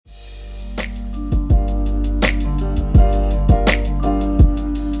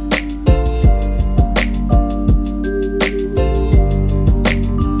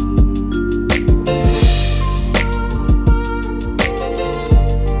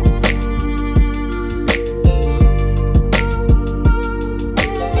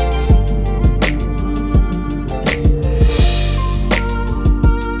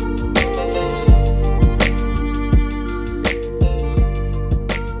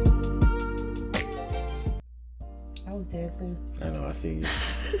dancing. I know, I see you.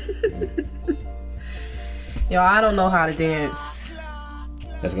 Yo, I don't know how to dance.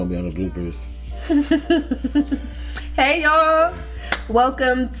 That's gonna be on the bloopers. Hey, y'all.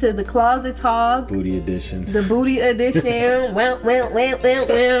 Welcome to the Closet Talk. Booty edition. The booty edition. Well.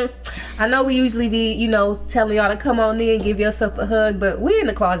 I know we usually be, telling y'all to come on in and give yourself a hug, but we in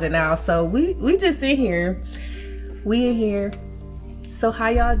the closet now, so we just in here. We in here. So how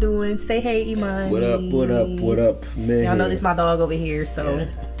y'all doing? Say hey, Imani. What up, man? Y'all know this my dog over here, so yeah,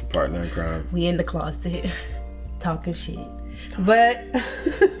 partner in crime. We in the closet talking shit. But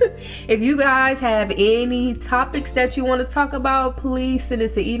if you guys have any topics that you want to talk about, please send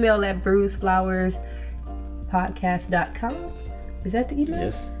us an email at bruiseflowerspodcast.com. Is that the email?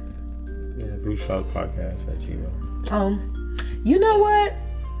 Yes. Yeah, bruiseflowerspodcast@gmail. You know what?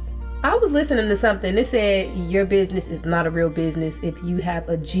 I was listening to something. It said your business is not a real business if you have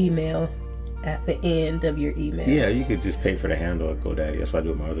a Gmail at the end of your email. Yeah, you could just pay for the handle at GoDaddy. That's what I do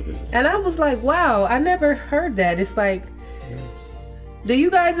with my other business. And I was like, wow, I never heard that. It's like, do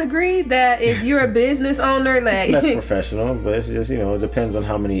you guys agree that if you're a business owner, like less professional, but it's just it depends on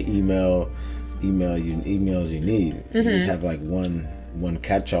how many emails you need. If you just have like one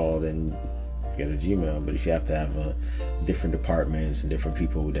catch-all, then get a Gmail. But if you have to have different departments and different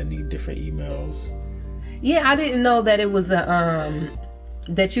people that need different emails. Yeah, I didn't know that it was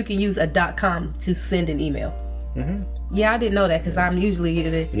that you can use a .com to send an email. Yeah, I didn't know that because I'm usually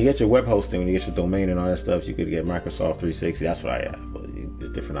when you get your web hosting, when you get your domain and all that stuff, you could get Microsoft 360. That's what I have. But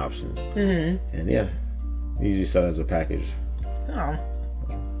there's different options. And yeah, you usually sell it as a package. Oh.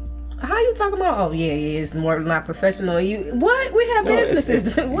 How you talking about? Oh yeah, it's more not professional. What? We have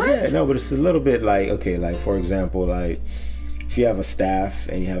businesses. What? Yeah, no, but it's a little bit like, okay, like for example, like if you have a staff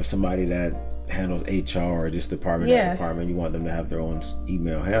and you have somebody that handles HR or just department, you want them to have their own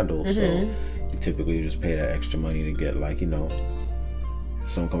email handle. So you typically just pay that extra money to get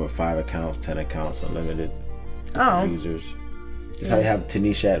some come with 5 accounts, 10 accounts, unlimited users. That's how you have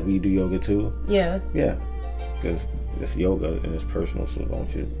Tanisha at We Do Yoga too. Yeah, because it's yoga and it's personal, so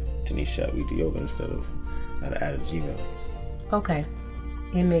don't you Tanisha at We Do Yoga instead of at a Gmail. Okay,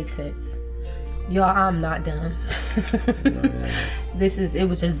 it makes sense. Y'all, I'm not done. It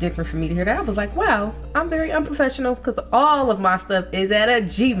was just different for me to hear that. I was like, wow, I'm very unprofessional because all of my stuff is at a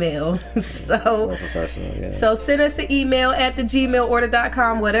Gmail. So professional, yeah. So send us an email at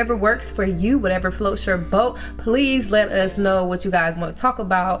thegmailorder.com, whatever works for you, whatever floats your boat. Please let us know what you guys want to talk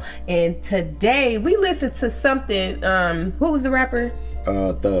about. And today we listened to something, what was the rapper?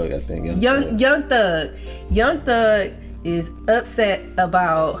 Thug, I think. Young Thug. Young Thug is upset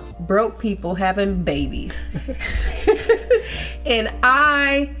about broke people having babies. And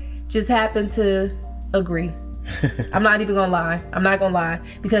I just happen to agree. I'm not even gonna lie. I'm not gonna lie.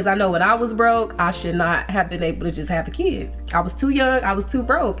 Because I know when I was broke, I should not have been able to just have a kid. I was too young, I was too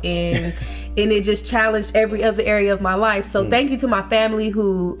broke, and it just challenged every other area of my life. So thank you to my family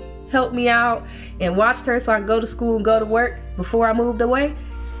who helped me out and watched her so I could go to school and go to work before I moved away.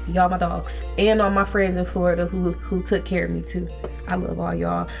 Y'all my dogs. And all my friends in Florida who took care of me too. I love all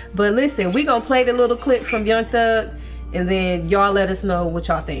y'all. But listen, we gonna play the little clip from Young Thug and then y'all let us know what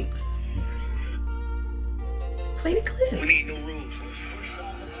y'all think. Play the clip. We need new rules.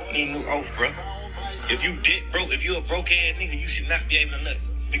 We need new oath, bro. If you a broke ass nigga, you should not be able to nut.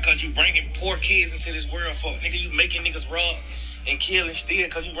 Because you bringing poor kids into this world for nigga, you making niggas rob and kill and steal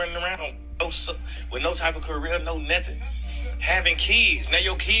because you running around with no type of career, no nothing. Having kids. Now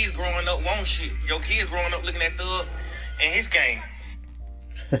your kids growing up want shit. Your kids growing up looking at Thug and his game.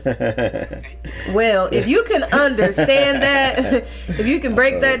 Well, if you can understand that, if you can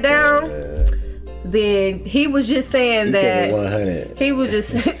break that down, then he was just saying that. He was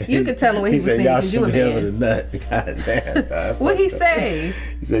just, you can tell him what he was saying because you a man. God damn. What he say?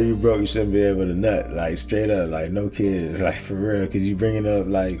 He said you broke, you shouldn't be able to nut. Like straight up, like no kids, like for real. Because you bringing up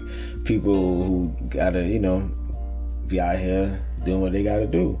like people who gotta, be out here doing what they gotta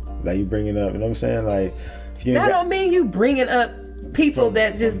do. Like you bringing up, you know what I'm saying? Like that don't mean you bringing up people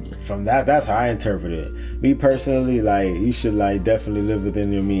from that's how I interpret it. Me personally, like you should like definitely live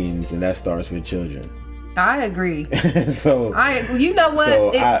within your means, and that starts with children. I agree. You know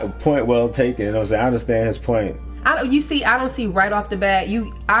what? Point well taken. You know what I'm saying? I understand his point. I don't see right off the bat.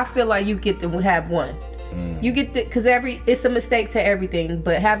 I feel like you get to have one. You get because it's a mistake to everything,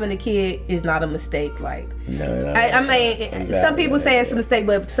 but having a kid is not a mistake. Like, no, I mean, exactly. Some people say it's a mistake,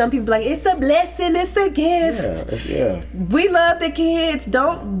 but some people like it's a blessing, it's a gift. Yeah. We love the kids.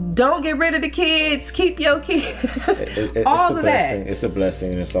 Don't get rid of the kids. Keep your kids. All of that. It's a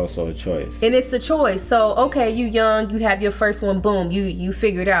blessing, and it's also a choice. And it's a choice. So okay, you young, you have your first one. Boom, you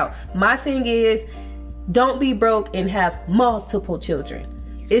figure it out. My thing is, don't be broke and have multiple children.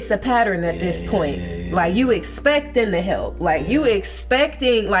 It's a pattern at this point. Yeah. Like, you expecting the help. Like, you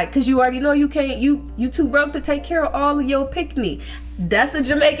expecting, like, because you already know you can't, you too broke to take care of all of your pick-me. That's a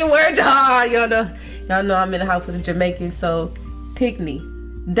Jamaican word, y'all. Y'all know I'm in the house with a Jamaican, so pick-me.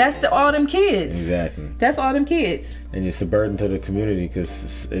 That's all them kids. Exactly. That's all them kids. And it's a burden to the community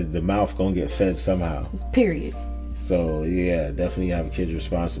because the mouth gonna get fed somehow. Period. So yeah, definitely have kids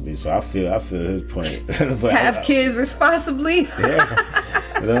responsibly. So I feel his point. But have kids responsibly.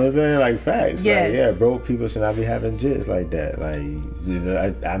 Yeah, you know what I'm saying? Like, facts. Yes. Like, yeah, broke people should not be having kids like that.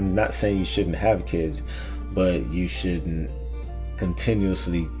 Like, I'm not saying you shouldn't have kids, but you shouldn't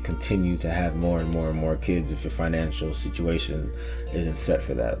continuously continue to have more and more and more kids if your financial situation isn't set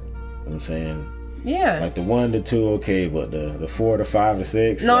for that. You know what I'm saying? Yeah. Like the 1 to 2, okay, but the 4 to 5 to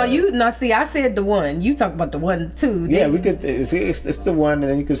 6. See, I said the 1. You talk about the 1 to 2. Yeah, we could. It's the 1, and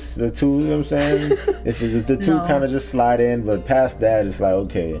then you could the 2. You know what I'm saying? It's the 2 kind of just slide in, but past that, it's like,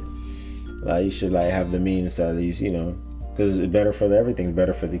 okay, like you should like have the means to at least, you know, because it's better for everything. It's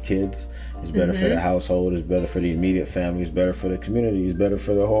better for the kids. It's better for the household. It's better for the immediate family. It's better for the community. It's better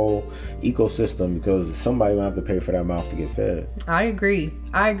for the whole ecosystem because somebody will have to pay for that mouth to get fed. I agree.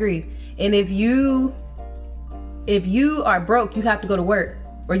 And if you are broke, you have to go to work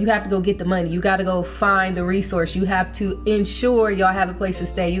or you have to go get the money. You got to go find the resource. You have to ensure y'all have a place to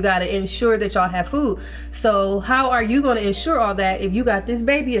stay. You got to ensure that y'all have food. So how are you going to ensure all that if you got this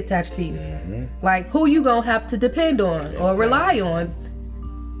baby attached to you? Mm-hmm. Like, who you going to have to depend on or rely on?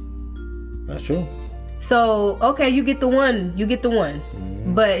 That's true. So, okay, you get the one.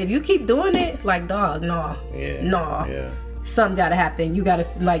 Mm-hmm. But if you keep doing it, like, dog, nah. Yeah. Something gotta happen. You gotta,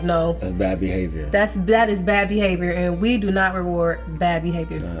 like, no. That's bad behavior. That is bad behavior, and we do not reward bad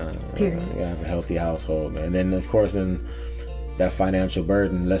behavior. Period. You gotta have a healthy household, man. And then, of course, in that financial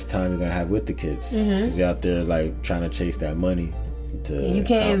burden, less time you're gonna have with the kids because you're out there like trying to chase that money. You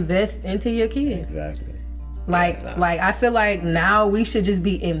can't invest into your kids. Exactly. Like I feel like now we should just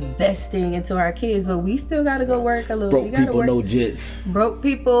be investing into our kids, but we still gotta go work a little. Broke people, no jits. Broke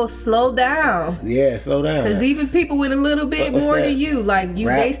people, slow down. Yeah, slow down. Because even people with a little bit more than you, like you,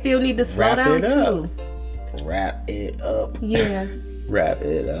 they still need to slow down too. Wrap it up. Yeah. Wrap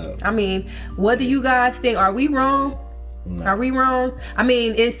it up. I mean, what do you guys think? Are we wrong? No. Are we wrong? I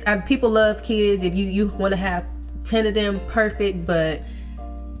mean, it's people love kids. If you want to have 10 of them, perfect, but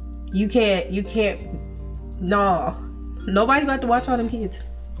you can't. No, nobody about to watch all them kids.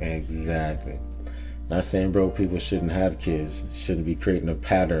 Exactly. Not saying broke people shouldn't have kids. Shouldn't be creating a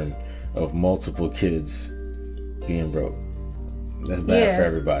pattern of multiple kids being broke. That's bad for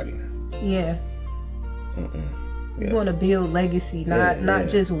everybody. Yeah. We want to build legacy, not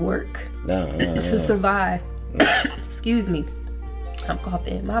just work to survive. Excuse me. I'm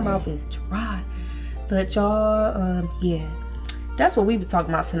coughing. My mouth is dry. But y'all, that's what we was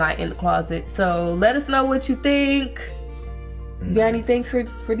talking about tonight in the closet. So let us know what you think. You got anything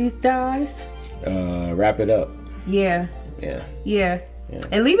for these guys? Wrap it up. Yeah.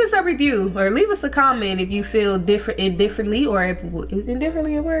 And leave us a review or leave us a comment if you feel indifferently, or if is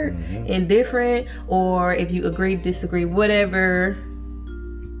indifferently a word? Indifferent, or if you agree, disagree, whatever.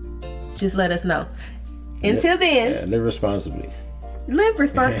 Just let us know. Until then, live responsibly. Live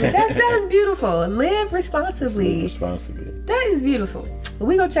responsibly. That was beautiful. Live responsibly. Live responsibly. That is beautiful.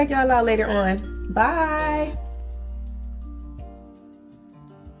 We're going to check y'all out later on. Bye.